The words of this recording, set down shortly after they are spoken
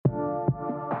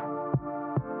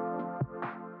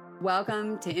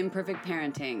Welcome to Imperfect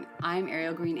Parenting. I'm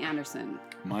Ariel Green Anderson.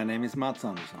 My name is Mats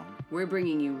Andersson. We're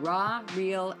bringing you raw,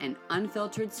 real, and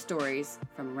unfiltered stories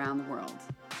from around the world.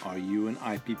 Are you an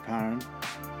IP parent?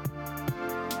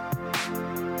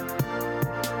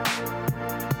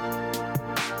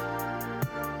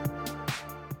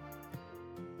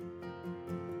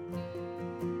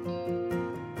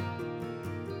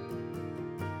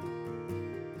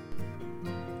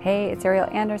 Hey, it's Ariel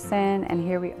Anderson, and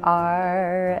here we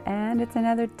are, and it's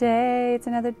another day,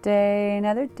 another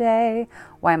day.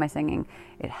 Why am I singing?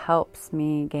 It helps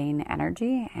me gain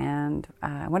energy, and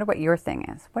I wonder what your thing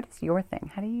is. What is your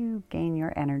thing? How do you gain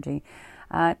your energy?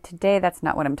 Today, that's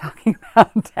not what I'm talking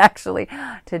about, actually.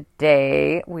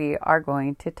 Today, we are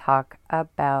going to talk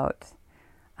about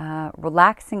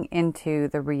relaxing into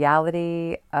the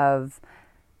reality of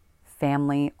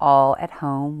family all at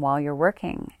home while you're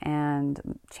working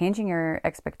and changing your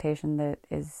expectation that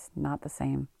is not the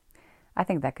same. I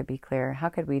think that could be clear. How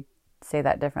could we say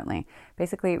that differently?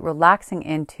 Basically, relaxing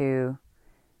into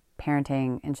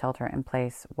parenting and shelter in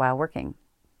place while working.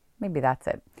 Maybe that's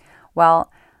it.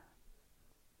 Well,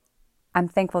 I'm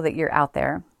thankful that you're out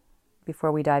there.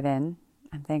 Before we dive in,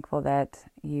 I'm thankful that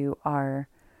you are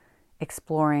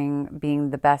exploring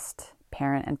being the best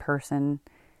parent and person,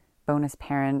 bonus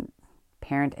parent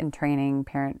in training,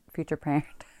 future parent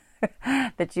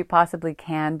that you possibly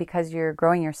can, because you're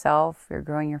growing yourself, you're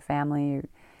growing your family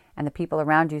and the people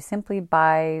around you simply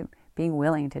by being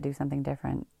willing to do something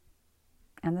different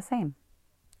and the same,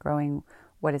 growing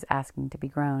what is asking to be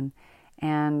grown.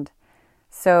 And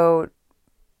so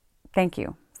thank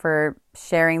you for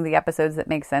sharing the episodes that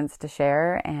make sense to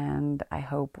share. And I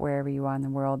hope wherever you are in the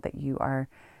world that you are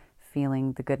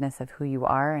feeling the goodness of who you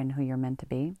are and who you're meant to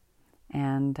be.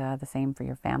 And the same for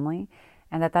your family,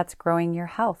 and that's growing your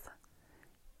health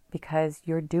because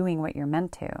you're doing what you're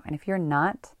meant to. And if you're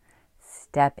not,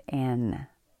 step in.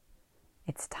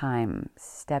 It's time.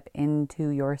 Step into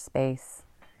your space.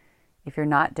 If you're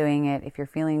not doing it, if you're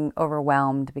feeling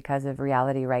overwhelmed because of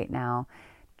reality right now,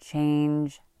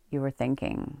 change your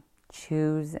thinking.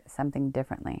 Choose something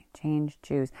differently.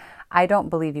 Choose. I don't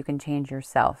believe you can change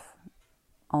yourself.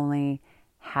 Only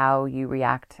how you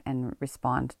react and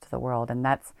respond to the world. And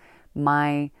that's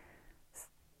my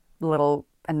little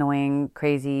annoying,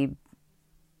 crazy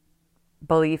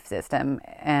belief system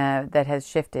that has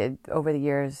shifted over the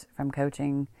years from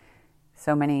coaching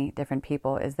so many different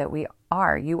people, is that you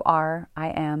are, I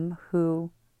am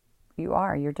who you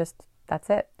are. That's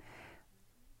it.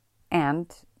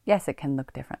 And yes, it can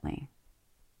look differently.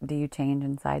 Do you change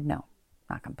inside? No,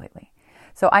 not completely.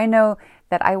 So I know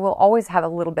that I will always have a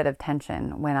little bit of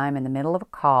tension when I'm in the middle of a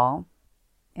call,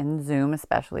 in Zoom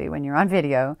especially when you're on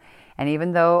video. And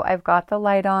even though I've got the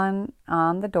light on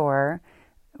the door,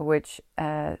 which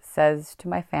says to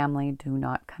my family, do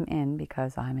not come in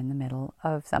because I'm in the middle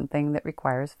of something that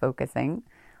requires focusing,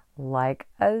 like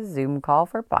a Zoom call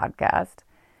for podcast,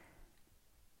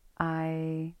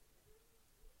 I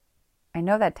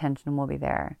know that tension will be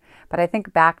there. But I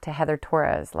think back to Heather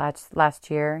Torres last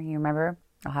year. You remember?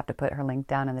 I'll have to put her link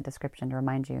down in the description to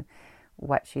remind you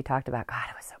what she talked about. God,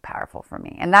 it was so powerful for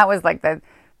me. And that was like the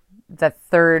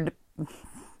third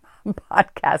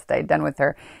podcast I'd done with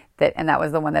her. And that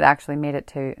was the one that actually made it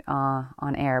to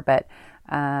on air. But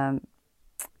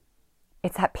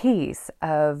it's that piece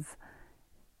of,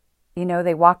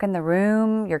 they walk in the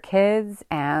room, your kids,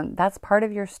 and that's part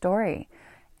of your story.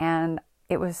 And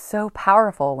it was so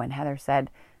powerful when Heather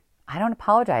said, I don't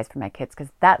apologize for my kids,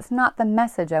 because that's not the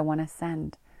message I want to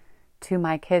send to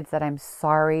my kids, that I'm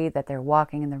sorry that they're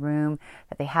walking in the room,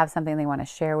 that they have something they want to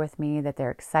share with me, that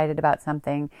they're excited about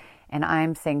something, and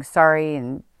I'm saying sorry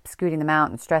and scooting them out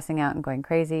and stressing out and going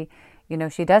crazy.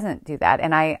 She doesn't do that.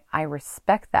 And I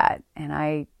respect that. And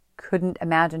I couldn't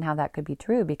imagine how that could be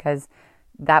true, because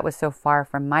that was so far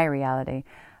from my reality,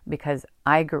 because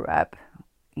I grew up,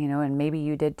 and maybe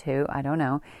you did too, I don't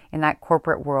know, in that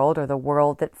corporate world, or the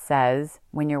world that says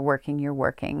when you're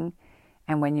working,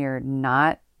 and when you're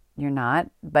not,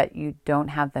 but you don't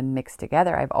have them mixed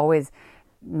together.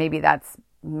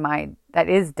 That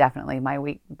is definitely my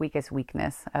weakest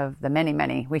weakness of the many,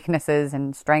 many weaknesses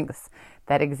and strengths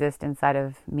that exist inside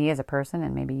of me as a person,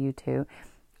 and maybe you too.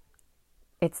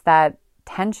 It's that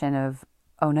tension of,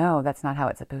 oh no, that's not how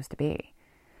it's supposed to be.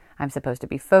 I'm supposed to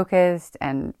be focused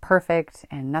and perfect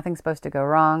and nothing's supposed to go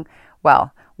wrong.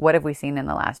 Well, what have we seen in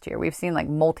the last year? We've seen like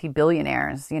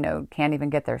multi-billionaires, can't even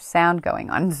get their sound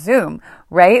going on Zoom,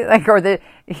 right?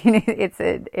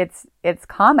 It's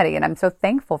comedy, and I'm so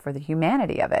thankful for the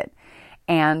humanity of it.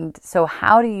 And so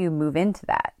how do you move into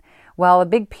that? Well, a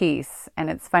big piece, and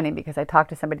it's funny because I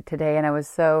talked to somebody today and I was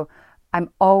so I'm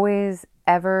always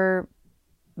ever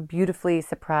beautifully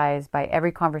surprised by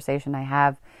every conversation I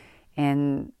have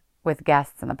with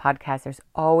guests on the podcast. There's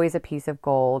always a piece of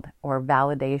gold or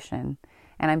validation.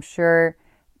 And I'm sure,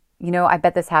 I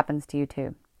bet this happens to you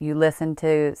too. You listen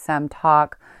to some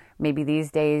talk, maybe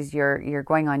these days you're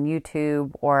going on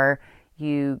YouTube, or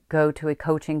you go to a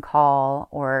coaching call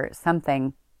or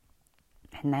something,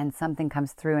 and then something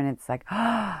comes through and it's like,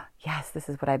 oh, yes, this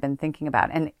is what I've been thinking about.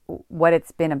 And what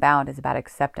it's been about is about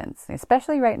acceptance,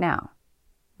 especially right now.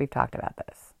 We've talked about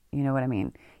this. You know what I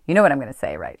mean? You know what I'm going to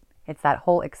say, right? It's that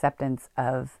whole acceptance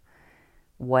of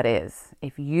what is.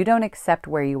 If you don't accept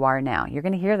where you are now, you're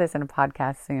going to hear this in a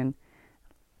podcast soon.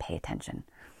 Pay attention.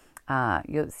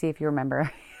 You'll see if you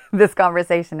remember this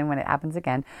conversation and when it happens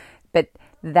again. But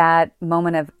that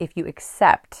moment of, if you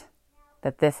accept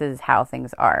that this is how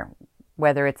things are,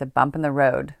 whether it's a bump in the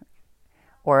road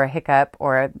or a hiccup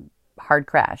or a hard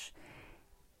crash,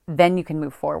 then you can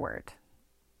move forward.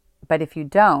 But if you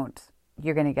don't,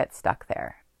 you're going to get stuck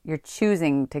there. You're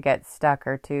choosing to get stuck,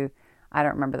 or I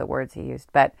don't remember the words he used,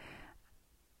 but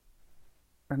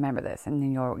remember this, and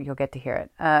then you'll get to hear it.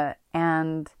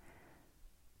 And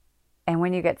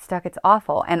when you get stuck, it's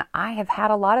awful. And I have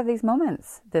had a lot of these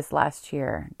moments this last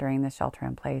year during the shelter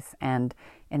in place and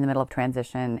in the middle of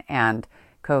transition and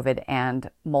COVID and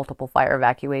multiple fire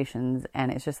evacuations.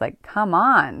 And it's just like, come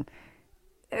on,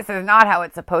 this is not how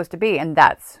it's supposed to be. And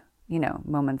that's,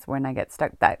 moments when I get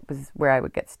stuck. That was where I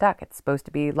would get stuck. It's supposed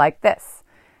to be like this.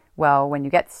 Well, when you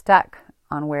get stuck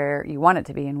on where you want it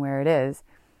to be and where it is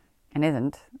and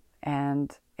isn't,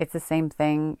 and it's the same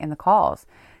thing in the calls.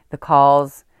 The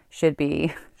calls should,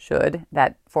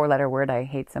 that 4-letter word I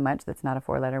hate so much, that's not a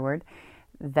 4-letter word,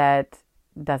 that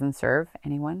doesn't serve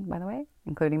anyone, by the way,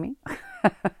 including me.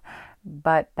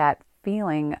 But that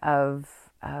feeling of,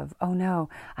 oh no,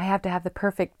 I have to have the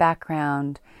perfect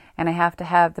background, and I have to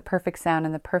have the perfect sound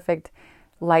and the perfect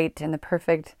light and the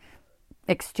perfect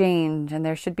exchange, and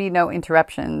there should be no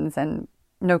interruptions and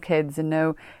no kids and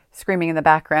no screaming in the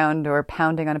background or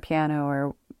pounding on a piano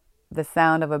or the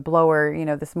sound of a blower.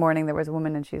 This morning there was a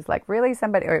woman and she's like, really,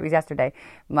 somebody, or it was yesterday,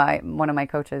 one of my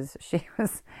coaches, she's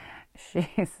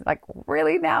like,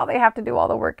 really, now they have to do all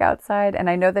the work outside? And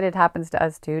I know that it happens to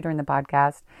us too during the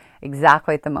podcast.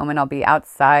 Exactly at the moment I'll be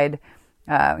outside.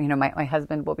 My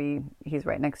husband he's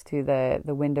right next to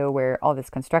the window where all this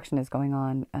construction is going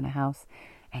on in a house.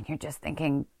 And you're just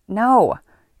thinking, no,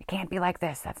 it can't be like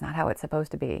this. That's not how it's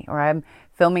supposed to be. Or I'm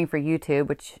filming for YouTube,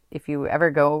 which if you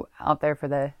ever go out there for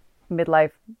the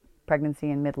midlife pregnancy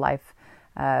and midlife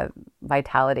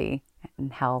vitality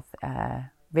and health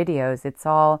videos, it's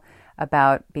all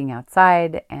about being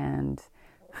outside, and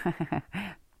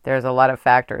there's a lot of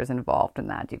factors involved in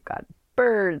that. You've got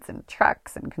birds and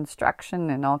trucks and construction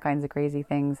and all kinds of crazy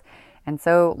things. And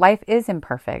so life is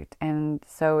imperfect. And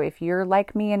so if you're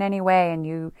like me in any way and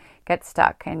you get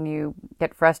stuck and you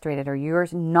get frustrated, or you're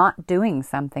not doing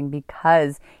something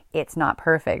because it's not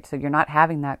perfect, so you're not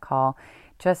having that call,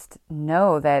 just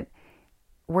know that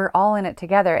we're all in it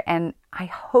together. And I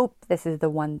hope this is the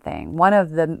one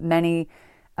of the many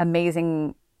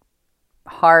amazing,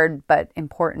 hard, but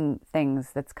important things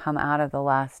that's come out of the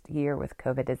last year with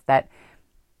COVID, is that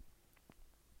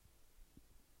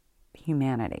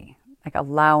humanity, like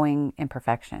allowing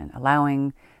imperfection,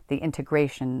 allowing the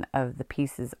integration of the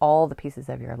pieces, all the pieces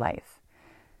of your life.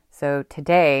 So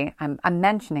today, I'm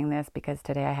mentioning this because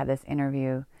today I had this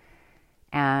interview,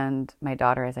 and my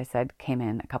daughter, as I said, came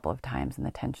in a couple of times and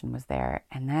the tension was there.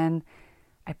 And then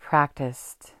I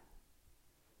practiced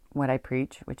what I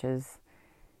preach, which is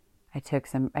I took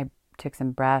some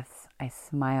breaths, I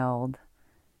smiled,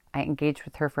 I engaged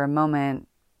with her for a moment,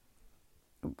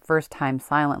 first time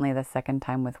silently, the second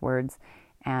time with words.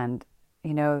 And,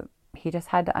 he just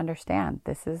had to understand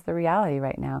this is the reality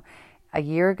right now. A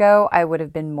year ago, I would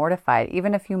have been mortified.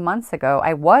 Even a few months ago,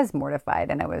 I was mortified,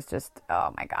 and I was just,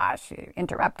 oh my gosh,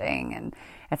 interrupting. And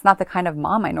it's not the kind of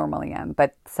mom I normally am.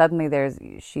 But suddenly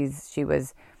she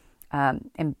was, how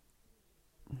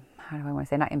do I want to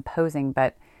say, not imposing,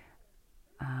 but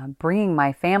bringing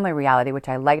my family reality, which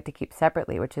I like to keep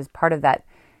separately, which is part of that,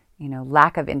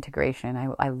 lack of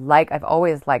integration. I've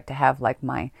always liked to have like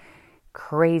my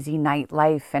crazy night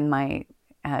life and my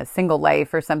single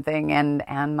life or something,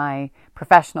 and my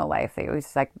professional life. They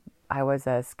always like I was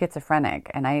a schizophrenic,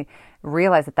 and I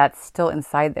realized that that's still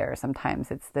inside there.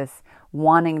 Sometimes it's this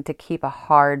wanting to keep a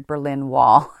hard Berlin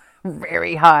Wall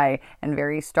very high and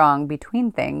very strong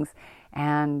between things,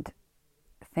 and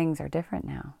things are different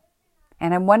now.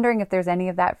 And I'm wondering if there's any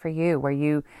of that for you, where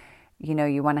you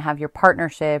want to have your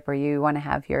partnership, or you want to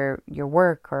have your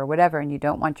work or whatever, and you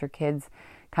don't want your kids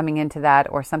coming into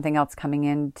that, or something else coming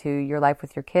into your life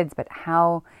with your kids, but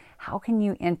how can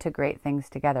you integrate things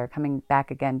together? Coming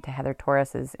back again to Heather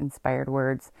Torres's inspired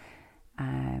words,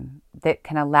 that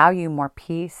can allow you more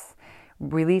peace,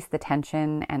 release the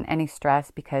tension and any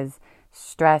stress, because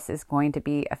stress is going to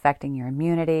be affecting your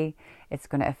immunity. It's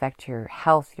going to affect your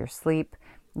health, your sleep,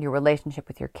 your relationship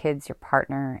with your kids, your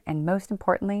partner, and most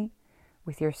importantly,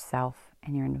 with yourself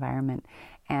and your environment.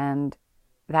 And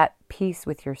that peace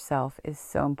with yourself is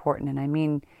so important. And I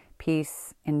mean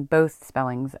peace in both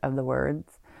spellings of the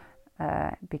words,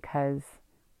 because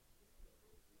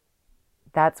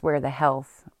that's where the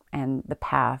health and the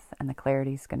path and the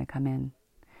clarity is going to come in.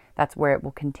 That's where it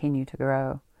will continue to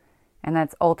grow. And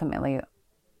that's ultimately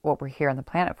what we're here on the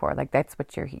planet for. Like, that's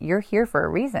what you're here for a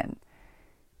reason.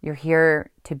 You're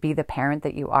here to be the parent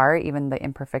that you are, even the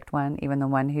imperfect one, even the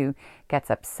one who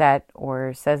gets upset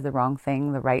or says the wrong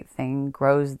thing, the right thing,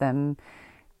 grows them,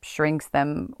 shrinks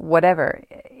them, whatever.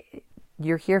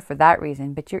 You're here for that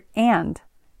reason, but you're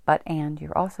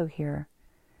also here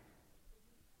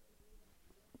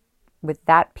with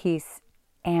that piece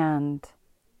and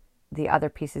the other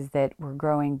pieces that were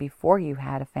growing before you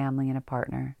had a family and a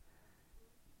partner.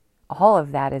 All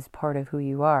of that is part of who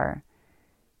you are.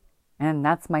 And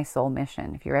that's my soul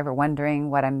mission. If you're ever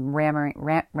wondering what I'm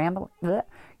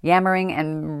yammering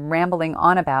and rambling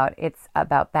on about, it's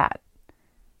about that.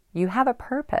 You have a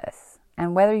purpose.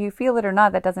 And whether you feel it or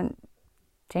not, that doesn't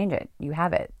change it. You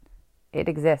have it. It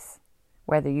exists,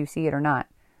 whether you see it or not.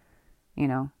 You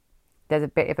know,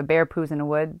 if a bear poos in the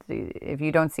woods, if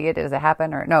you don't see it, does it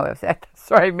happen? Or no,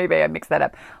 sorry, maybe I mixed that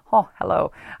up. Oh,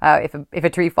 hello. If a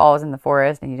tree falls in the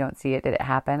forest and you don't see it, did it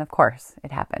happen? Of course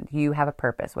it happened. You have a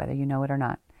purpose, whether you know it or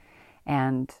not.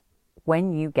 And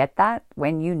when you get that,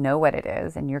 when you know what it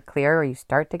is and you're clear, or you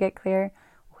start to get clear,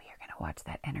 you're going to watch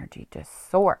that energy just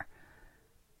soar.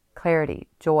 Clarity,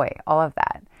 joy, all of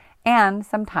that. And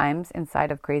sometimes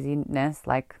inside of craziness,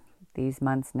 like these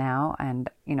months now, and,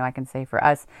 I can say for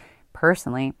us,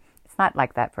 personally, it's not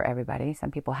like that for everybody.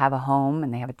 Some people have a home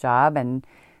and they have a job and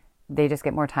they just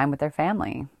get more time with their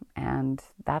family. And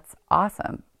that's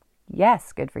awesome.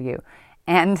 Yes, good for you.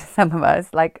 And some of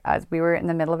us, like us, we were in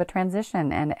the middle of a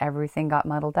transition and everything got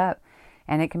muddled up.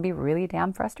 And it can be really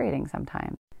damn frustrating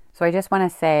sometimes. So I just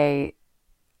want to say,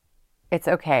 it's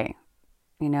okay.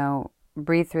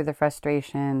 Breathe through the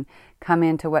frustration, come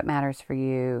into what matters for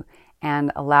you, and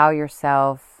allow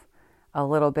yourself a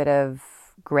little bit of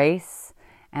grace,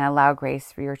 and allow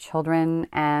grace for your children,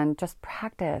 and just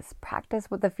practice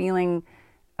with the feeling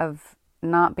of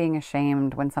not being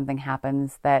ashamed when something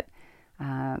happens that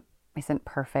isn't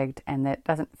perfect and that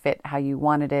doesn't fit how you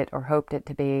wanted it or hoped it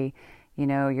to be.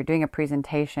 You're doing a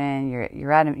presentation,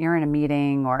 you're in a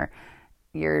meeting, or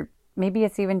maybe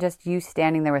it's even just you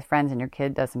standing there with friends and your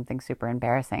kid does something super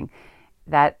embarrassing.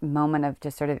 That moment of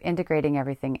just sort of integrating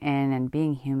everything in and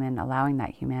being human, allowing that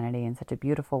humanity in such a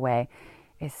beautiful way,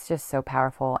 it's just so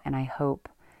powerful. And I hope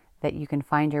that you can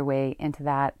find your way into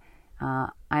that.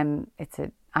 I'm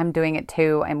doing it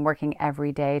too. I'm working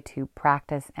every day to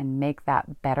practice and make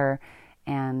that better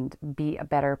and be a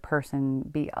better person,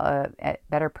 a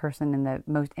better person in the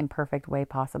most imperfect way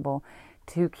possible,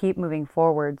 to keep moving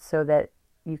forward so that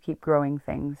you keep growing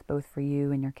things both for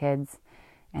you and your kids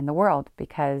and the world,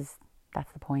 because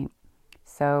that's the point.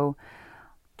 So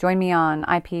join me on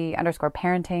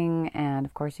IP_parenting. And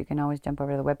of course, you can always jump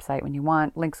over to the website when you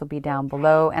want. Links will be down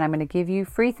below. And I'm going to give you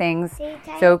free things.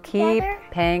 So keep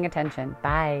paying attention.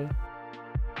 Bye.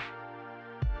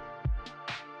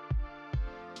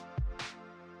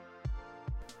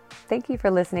 Thank you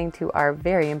for listening to our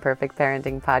Very Imperfect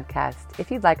Parenting podcast. If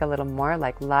you'd like a little more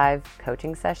like live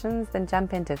coaching sessions, then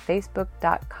jump into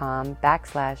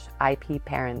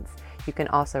facebook.com/IPParents. You can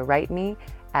also write me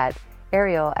at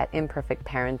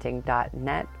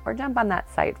Ariel@imperfectparenting.net, or jump on that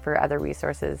site for other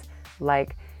resources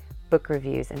like book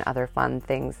reviews and other fun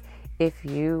things. If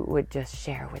you would just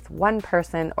share with one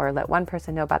person or let one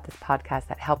person know about this podcast,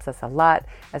 that helps us a lot.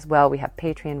 As well, we have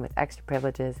Patreon with extra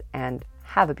privileges. And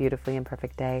have a beautifully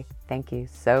imperfect day. Thank you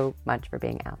so much for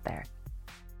being out there.